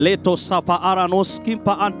Leto sapa aranos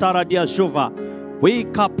kimpa antara dia jova. We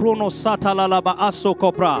kaprono satalalaba aso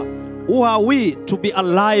kopra. Who are we to be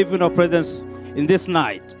alive in your presence in this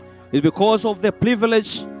night? It's because of the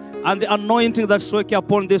privilege and the anointing that's working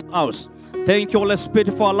upon this house. Thank you, Holy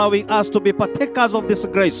Spirit, for allowing us to be partakers of this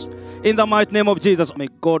grace. In the mighty name of Jesus. May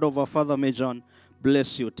God of our Father, may John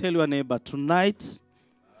bless you. Tell your neighbor, tonight,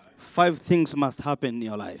 5 things must happen in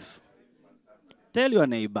your life. Tell your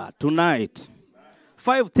neighbor, tonight,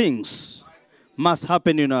 5 things must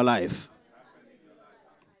happen in your life.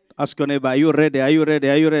 Ask your neighbor, are you ready? Are you ready?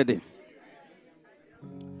 Are you ready?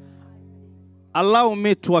 Allow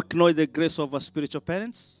me to acknowledge the grace of our spiritual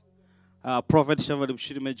parents, Prophet Shavali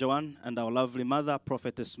Bushiri Mejawan, and our lovely mother,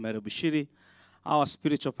 Prophetess Mary Bushiri. Our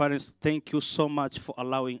spiritual parents, thank you so much for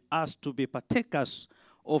allowing us to be partakers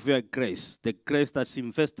of your grace, the grace that's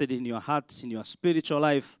invested in your hearts, in your spiritual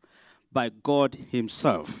life by God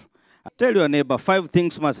himself. I tell your neighbor, 5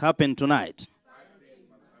 things must happen tonight.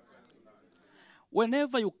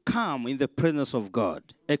 Whenever you come in the presence of God,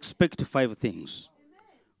 expect 5 things.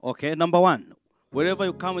 Okay, number 1, wherever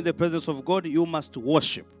you come in the presence of God, you must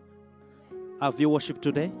worship. Have you worshiped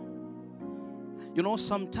today? You know,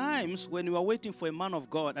 sometimes when you are waiting for a man of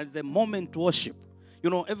God, at the moment to worship, you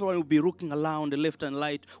know, everyone will be looking around the left and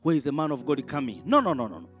right. Where is the man of God coming? No.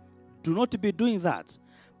 Do not be doing that.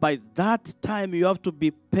 By that time, you have to be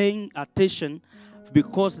paying attention,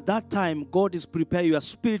 because that time, God is preparing your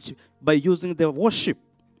spirit by using the worship.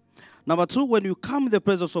 Number 2, when you come in the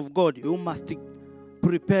presence of God, you must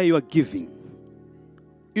prepare your giving.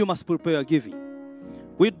 You must prepare your giving.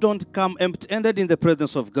 We don't come empty-handed in the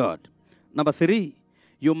presence of God. Number 3,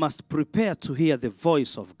 you must prepare to hear the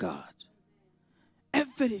voice of God.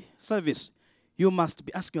 Every service, you must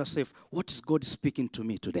be asking yourself, what is God speaking to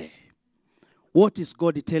me today? What is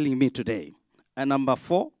God telling me today? And number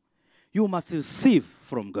 4, you must receive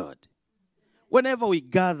from God. Whenever we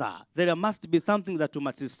gather, there must be something that you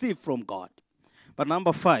must receive from God. But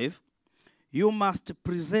number 5, you must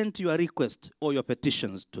present your request or your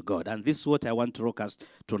petitions to God. And this is what I want to rock us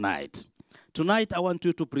tonight. Tonight, I want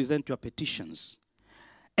you to present your petitions.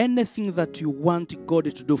 Anything that you want God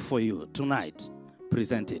to do for you tonight,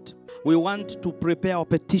 present it. We want to prepare our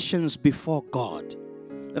petitions before God.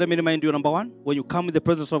 Let me remind you, number 1, when you come in the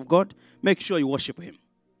presence of God, make sure you worship him.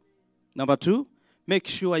 Number 2, make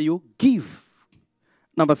sure you give.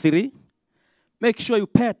 Number 3, make sure you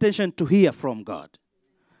pay attention to hear from God.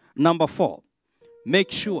 Number 4, make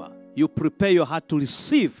sure you prepare your heart to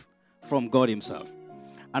receive from God himself.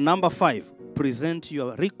 And number 5, present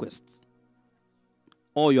your requests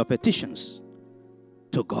or your petitions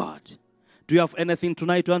to God. Do you have anything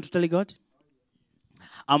tonight you want to tell God?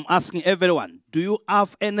 I'm asking everyone, do you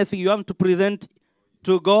have anything you want to present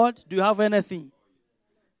to God? Do you have anything?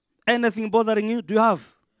 Anything bothering you? Do you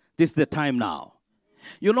have? This is the time now.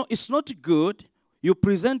 You know, it's not good you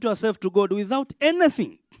present yourself to God without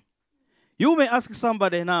anything. You may ask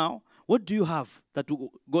somebody now, what do you have that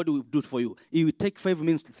God will do for you? It will take 5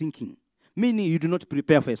 minutes thinking, meaning you do not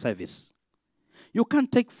prepare for a service. You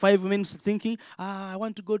can't take 5 minutes thinking, I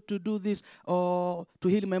want to go to do this or to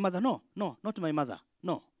heal my mother. No, not my mother.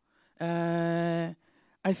 No.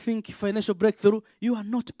 I think financial breakthrough, you are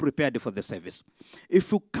not prepared for the service.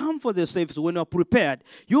 If you come for the service when you are prepared,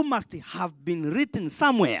 you must have been written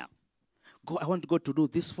somewhere. God, I want God to do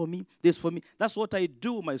this for me, this for me. That's what I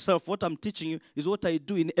do myself. What I'm teaching you is what I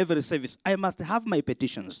do in every service. I must have my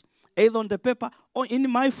petitions, either on the paper or in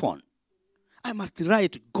my phone. I must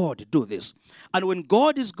write, God, do this. And when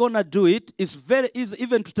God is going to do it, it's very easy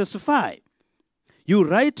even to testify. You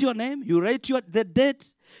write your name, you write the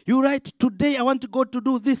date, you write, today I want God to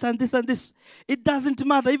do this and this and this. It doesn't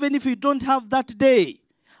matter, even if you don't have that day.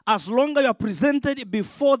 As long as you are presented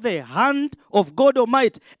before the hand of God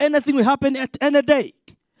Almighty, anything will happen at any day.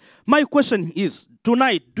 My question is,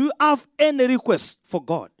 tonight, do you have any requests for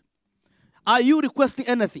God? Are you requesting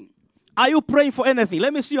anything? Are you praying for anything?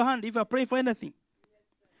 Let me see your hand if you are praying for anything.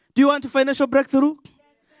 Do you want a financial breakthrough?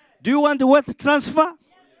 Do you want a wealth transfer?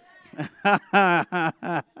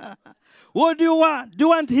 What do you want? Do you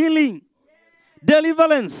want healing?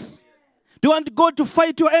 Deliverance? Do you want God to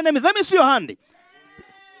fight your enemies? Let me see your hand.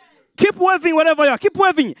 Keep waving wherever you are. Keep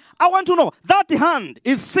waving. I want to know, that hand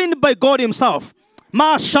is seen by God himself.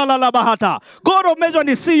 Mashallah bahata. God of measure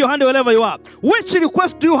and see your hand wherever you are. Which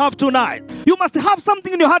request do you have tonight? You must have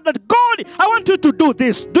something in your heart that, God, I want you to do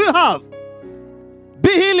this. Do you have?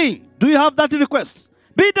 Be healing. Do you have that request?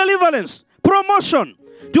 Be deliverance. Promotion.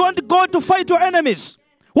 Do you want God to fight your enemies?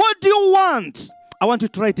 What do you want? I want you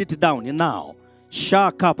to write it down now.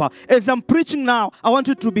 Shakapa. As I'm preaching now, I want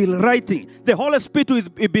you to be writing. The Holy Spirit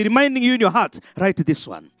will be reminding you in your heart. Write this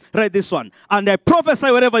one. Write this one. And I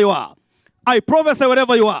prophesy wherever you are. I prophesy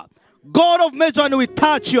wherever you are. God of measure will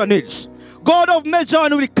touch your needs. God of measure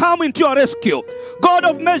will come into your rescue. God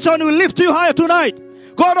of measure will lift you higher tonight.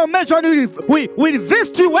 God of measure will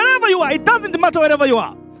visit you wherever you are. It doesn't matter wherever you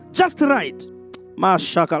are. Just write.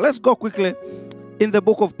 Mashaka. Let's go quickly in the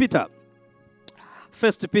book of Peter.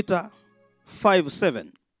 1 Peter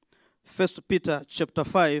 5:7. 1 Peter chapter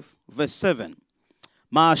 5 verse 7.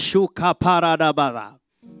 Mashuka paradabara.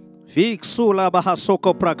 Viksula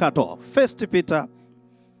bahasoko prakato. 1 Peter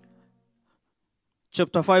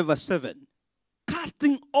chapter 5 verse 7.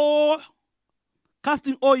 Casting all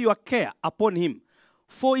your care upon him,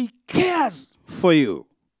 for he cares for you.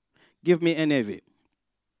 Give me NAV.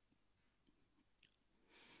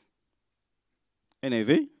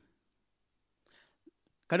 NAV.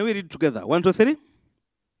 Can we read together? 1, 2, 3.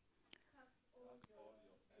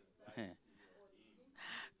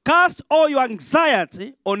 Cast all your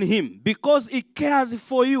anxiety on him because he cares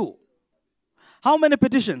for you. How many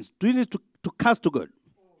petitions do you need to cast to God?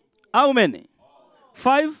 How many?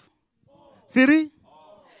 5? 3?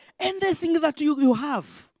 Anything that you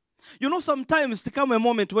have. You know, sometimes there come a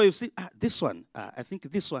moment where you see, this one, I think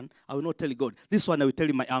this one, I will not tell God. This one, I will tell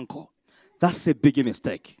my uncle. That's a big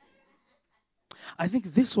mistake. I think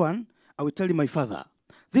this one, I will tell my father.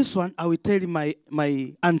 This one, I will tell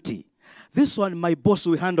my auntie. This one, my boss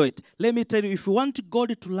will handle it. Let me tell you, if you want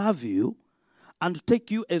God to love you and to take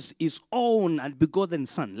you as his own and begotten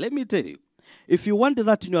son, let me tell you, if you want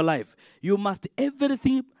that in your life, you must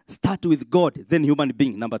everything start with God, then human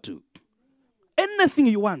being, number 2. Anything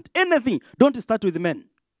you want, anything, don't start with men.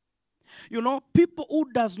 You know, people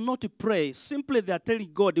who does not pray, simply they are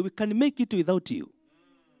telling God, we can make it without you.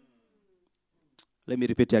 Let me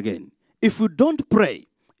repeat again. If you don't pray,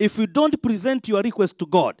 if you don't present your request to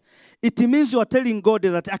God, it means you are telling God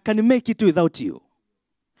that I can make it without you.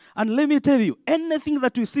 And let me tell you, anything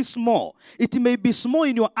that you see small, it may be small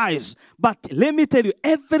in your eyes, but let me tell you,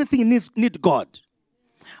 everything needs God.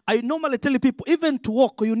 I normally tell people, even to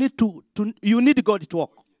walk, you need God to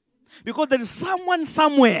walk. Because there is someone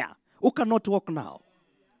somewhere who cannot walk now.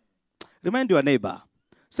 Remind your neighbor.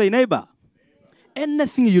 Say, neighbor,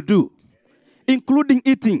 anything you do, including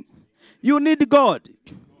eating, you need God.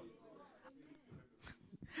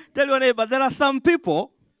 Tell your neighbor, there are some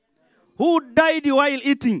people who died while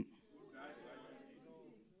eating.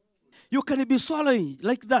 You can be swallowing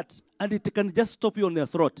like that, and it can just stop you on their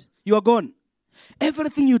throat. You are gone.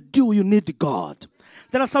 Everything you do, you need God.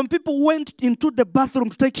 There are some people who went into the bathroom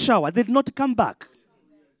to take shower. They did not come back.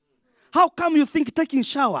 How come you think taking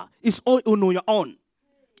shower is all on your own?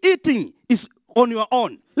 Eating is on your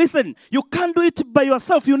own. Listen, you can't do it by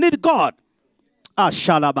yourself. You need God.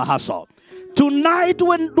 Ashalabahaso. Tonight,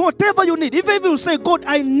 whatever you need, even if you say, God,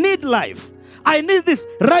 I need life, I need this,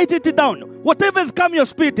 write it down. Whatever is coming your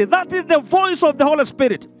spirit, that is the voice of the Holy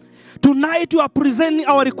Spirit. Tonight, you are presenting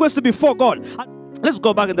our request before God. Let's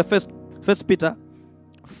go back in the first Peter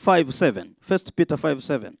 5:7. 1 Peter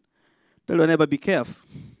 5:7. Tell your neighbor, be careful.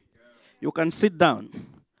 You can sit down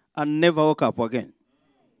and never wake up again.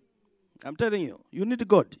 I'm telling you, you need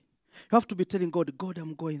God. You have to be telling God, God,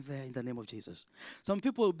 I'm going there in the name of Jesus. Some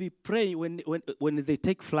people will be praying when they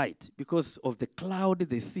take flight because of the cloud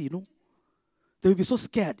they see, you know. They will be so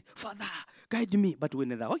scared. Father, guide me. But when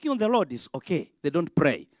they're working on the Lord, it's okay. They don't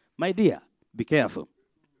pray. My dear, be careful.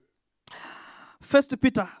 1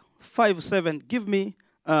 Peter 5:7. Give me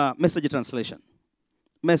message translation.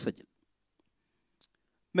 Message.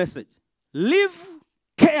 Live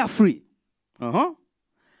carefree.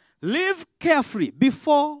 Live carefree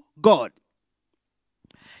before God.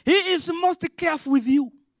 He is most careful with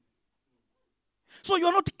you. So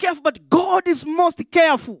you're not careful, but God is most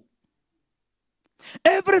careful.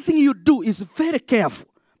 Everything you do is very careful,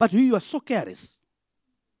 but you are so careless.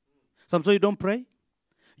 Sometimes you don't pray.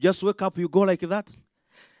 Just wake up, you go like that.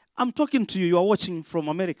 I'm talking to you, you are watching from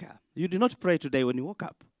America. You did not pray today when you woke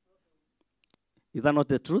up. Is that not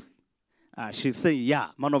the truth? She's saying, yeah,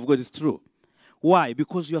 man of God, is true. Why?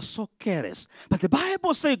 Because you are so careless. But the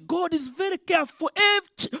Bible says God is very careful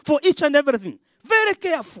for each and everything. Very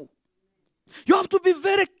careful. You have to be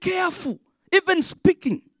very careful. Even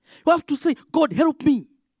speaking. You have to say, God, help me.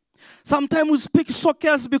 Sometimes we speak so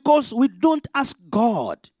careless because we don't ask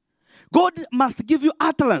God. God must give you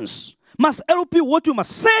utterance. Must help you what you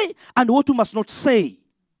must say and what you must not say.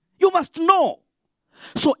 You must know.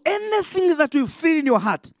 So anything that you feel in your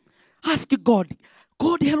heart, ask God.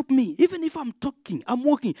 God, help me. Even if I'm talking, I'm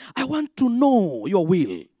walking, I want to know your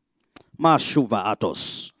will. Mashuva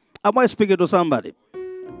atos. Am I speaking to somebody?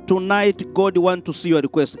 Tonight, God wants to see your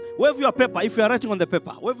request. Wave your paper. If you are writing on the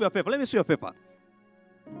paper, wave your paper. Let me see your paper.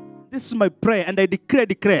 This is my prayer, and I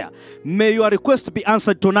declare, may your request be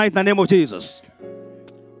answered tonight in the name of Jesus.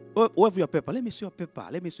 Wave your paper. Let me see your paper.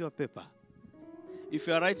 Let me see your paper. If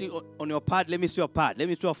you are writing on your pad, let me see your pad. Let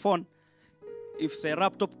me see your phone. If it's a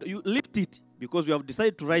laptop, you lift it because you have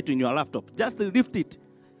decided to write in your laptop. Just lift it.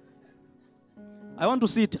 I want to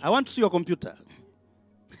see it. I want to see your computer.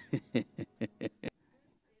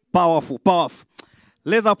 Powerful, powerful.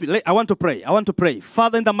 I want to pray. I want to pray.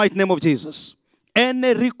 Father, in the mighty name of Jesus,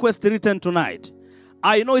 any request written tonight,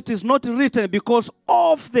 I know it is not written because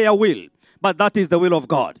of their will, but that is the will of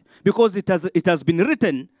God. Because it has been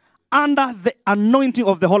written under the anointing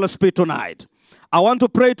of the Holy Spirit tonight. I want to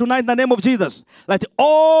pray tonight in the name of Jesus. Let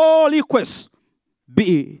all requests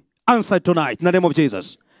be answered tonight in the name of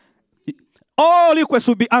Jesus. All requests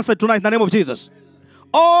will be answered tonight in the name of Jesus.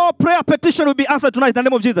 All prayer petition will be answered tonight in the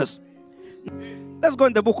name of Jesus. Let's go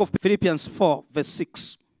in the book of Philippians 4, verse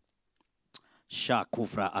 6.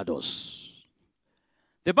 Shakufra ados.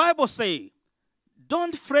 The Bible says,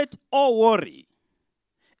 don't fret or worry.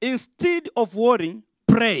 Instead of worrying,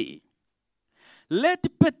 pray. Let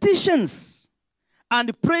petitions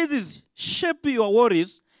and praises shape your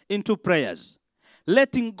worries into prayers,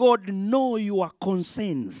 letting God know your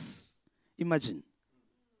concerns. Imagine.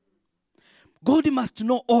 God must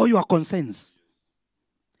know all your concerns.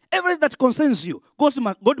 Everything that concerns you,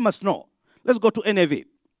 God must know. Let's go to NAV.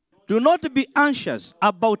 Do not be anxious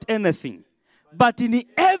about anything, but in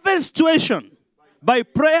every situation, by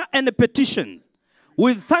prayer and petition,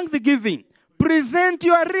 with thanksgiving, present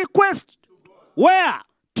your request. Where?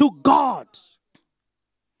 To God.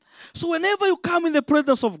 So whenever you come in the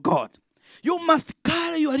presence of God, you must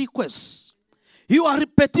carry your requests, your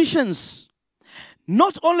petitions.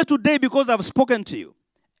 Not only today because I've spoken to you.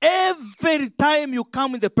 Every time you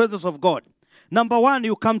come in the presence of God, number one,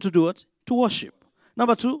 you come to do it, to worship.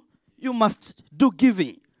 Number two, you must do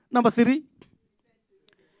giving. Number three,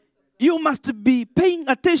 you must be paying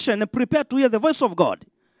attention and prepared to hear the voice of God.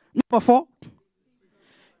 Number four,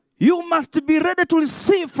 you must be ready to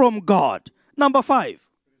receive from God. Number five,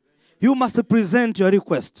 you must present your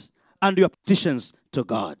requests and your petitions to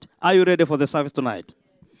God. Are you ready for the service tonight?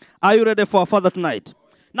 Are you ready for our Father tonight?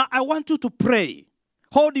 Now, I want you to pray.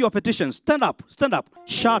 Hold your petitions. Stand up. Stand up.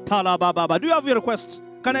 Shatala baba. Do you have your requests?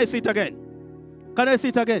 Can I see it again? Can I see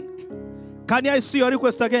it again? Can I see your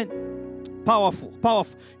request again? Powerful.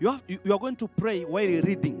 Powerful. You are going to pray while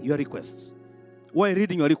reading your requests. While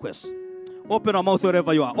reading your requests. Open your mouth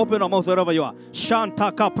wherever you are. Open your mouth wherever you are.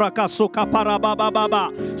 Shantaka praka soka para baba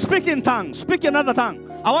baba. Speak in tongues. Speak another tongue.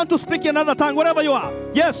 I want to speak another tongue wherever you are.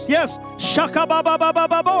 Yes, yes. Shaka baba baba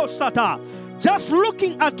baba sata. Just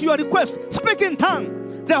looking at your request. Speak in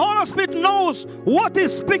tongue. The Holy Spirit knows what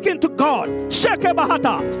is speaking to God. Sheke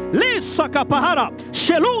bahata. Li saka pahara.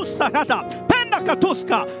 Shelu sakata.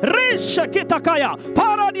 Katuska, Rishakitakaya,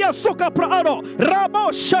 Paradia Suka Praado, Rabo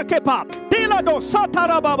Shakepa, Tilado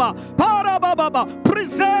Satarababa, Parababa.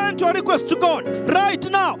 Present your request to God right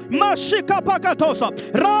now. Mashika Pakatosa,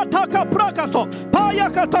 Rataka Prakato,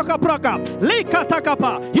 Payakataka Praka,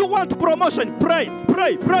 Likatakapa. You want promotion? Pray,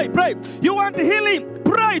 pray, pray, pray. You want healing?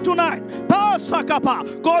 Pray tonight.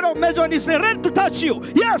 Pasakapa. God of Mejon is ready to touch you.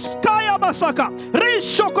 Yes, Kaya Basaka,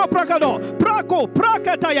 Rishoko Prakado, Prako,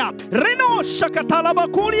 Prakataya, Reno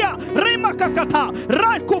Shakatalabakuria, Rimakakata,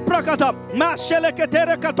 Raiku Prakata,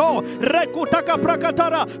 Masheleketerekato, Rekutaka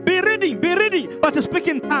Prakatara. Be reading, but speak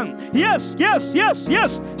in tongue. Yes, yes, yes,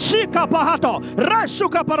 yes. Shika Pahato,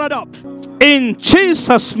 Rashuka Parada. In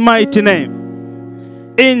Jesus' mighty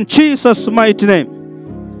name. In Jesus' mighty name.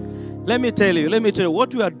 Let me tell you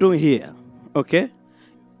what we are doing here, okay?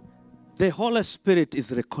 The Holy Spirit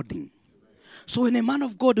is recording. So when a man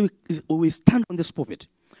of God will stand on this pulpit,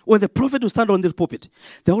 or the prophet will stand on this pulpit,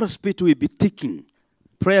 the Holy Spirit will be taking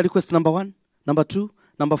prayer request number 1, number 2,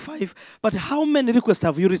 number 5. But how many requests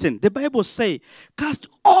have you written? The Bible says, cast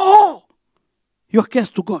all your cares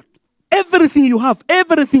to God. Everything you have,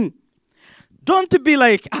 everything. Don't be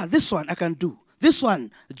like, this one I can do. This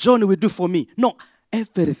one, John will do for me. No,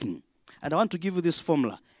 everything. And I want to give you this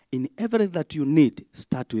formula. In everything that you need,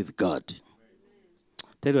 start with God.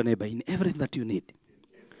 Tell your neighbor, in everything that you need,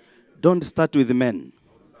 don't start with men.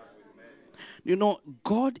 You know,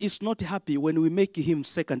 God is not happy when we make him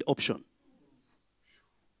second option.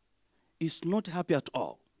 He's not happy at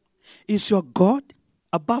all. Is your God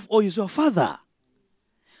above all is your father.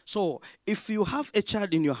 So if you have a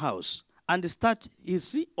child in your house and start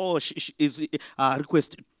is he or she is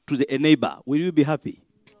request to the neighbor, will you be happy?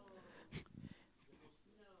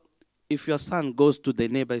 If your son goes to the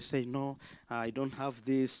neighbor and say, no, I don't have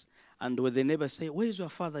this, and when the neighbor say, where is your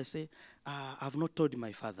father? I say, I've not told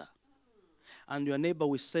my father. And your neighbor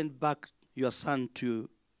will send back your son to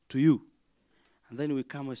you. And then we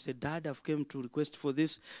come and say, Dad, I've come to request for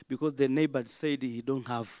this because the neighbor said he don't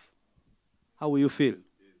have. How will you feel?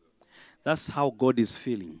 That's how God is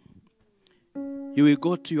feeling. You will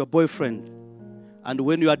go to your boyfriend, and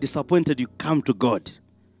when you are disappointed, you come to God.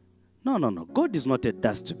 No. God is not a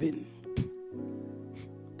dustbin.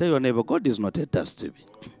 Tell your neighbor, God is not a dustbin.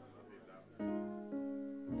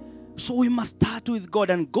 So we must start with God,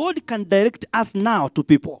 and God can direct us now to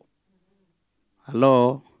people.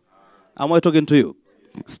 Hello? Am I talking to you?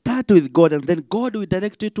 Start with God, and then God will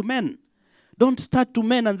direct you to men. Don't start to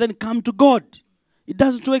men and then come to God. It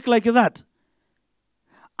doesn't work like that.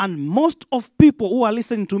 And most of people who are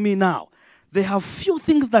listening to me now, they have few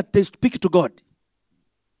things that they speak to God.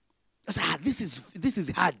 They say, this is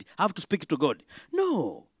hard. I have to speak to God.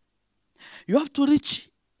 No. You have to reach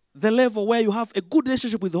the level where you have a good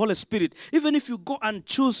relationship with the Holy Spirit. Even if you go and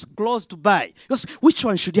choose clothes to buy, you ask, which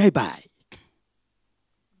one should I buy?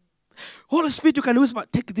 Holy Spirit, you can whisper,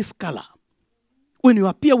 take this color. When you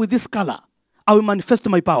appear with this color, I will manifest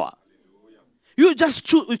my power. You just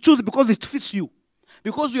choose because it fits you.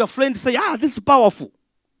 Because your friend say, this is powerful.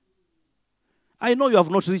 I know you have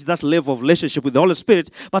not reached that level of relationship with the Holy Spirit,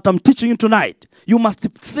 but I'm teaching you tonight. You must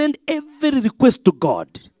send every request to God.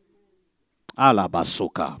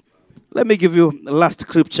 Alabasuka. Let me give you the last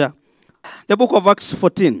scripture. The book of Acts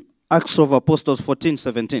 14. Acts of Apostles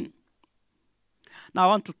 14:17. Now I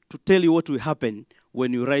want to tell you what will happen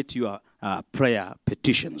when you write your prayer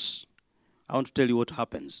petitions. I want to tell you what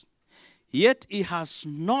happens. Yet he has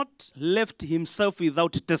not left himself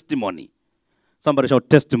without testimony. Somebody shout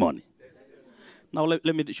testimony. Now let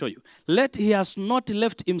me show you. He has not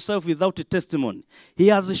left himself without a testimony. He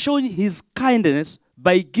has shown his kindness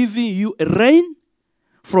by giving you rain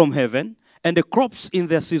from heaven and the crops in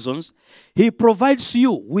their seasons. He provides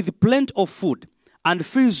you with plenty of food and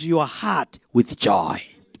fills your heart with joy.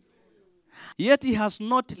 Yet he has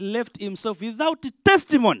not left himself without a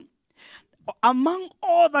testimony. Among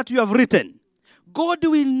all that you have written, God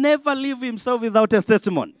will never leave himself without a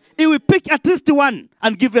testimony. He will pick at least one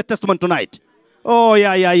and give you a testimony tonight. Oh,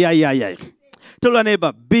 yeah. Tell your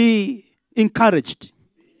neighbor, be encouraged.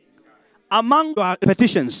 Among your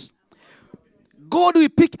petitions, God will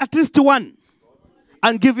pick at least one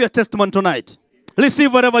and give you a testimony tonight.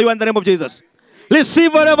 Receive whatever you want in the name of Jesus.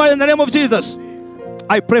 Receive whatever in the name of Jesus.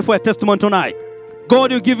 I pray for a testimony tonight.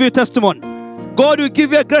 God will give you a testimony. God will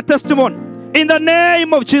give you a great testimony in the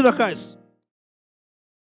name of Jesus Christ.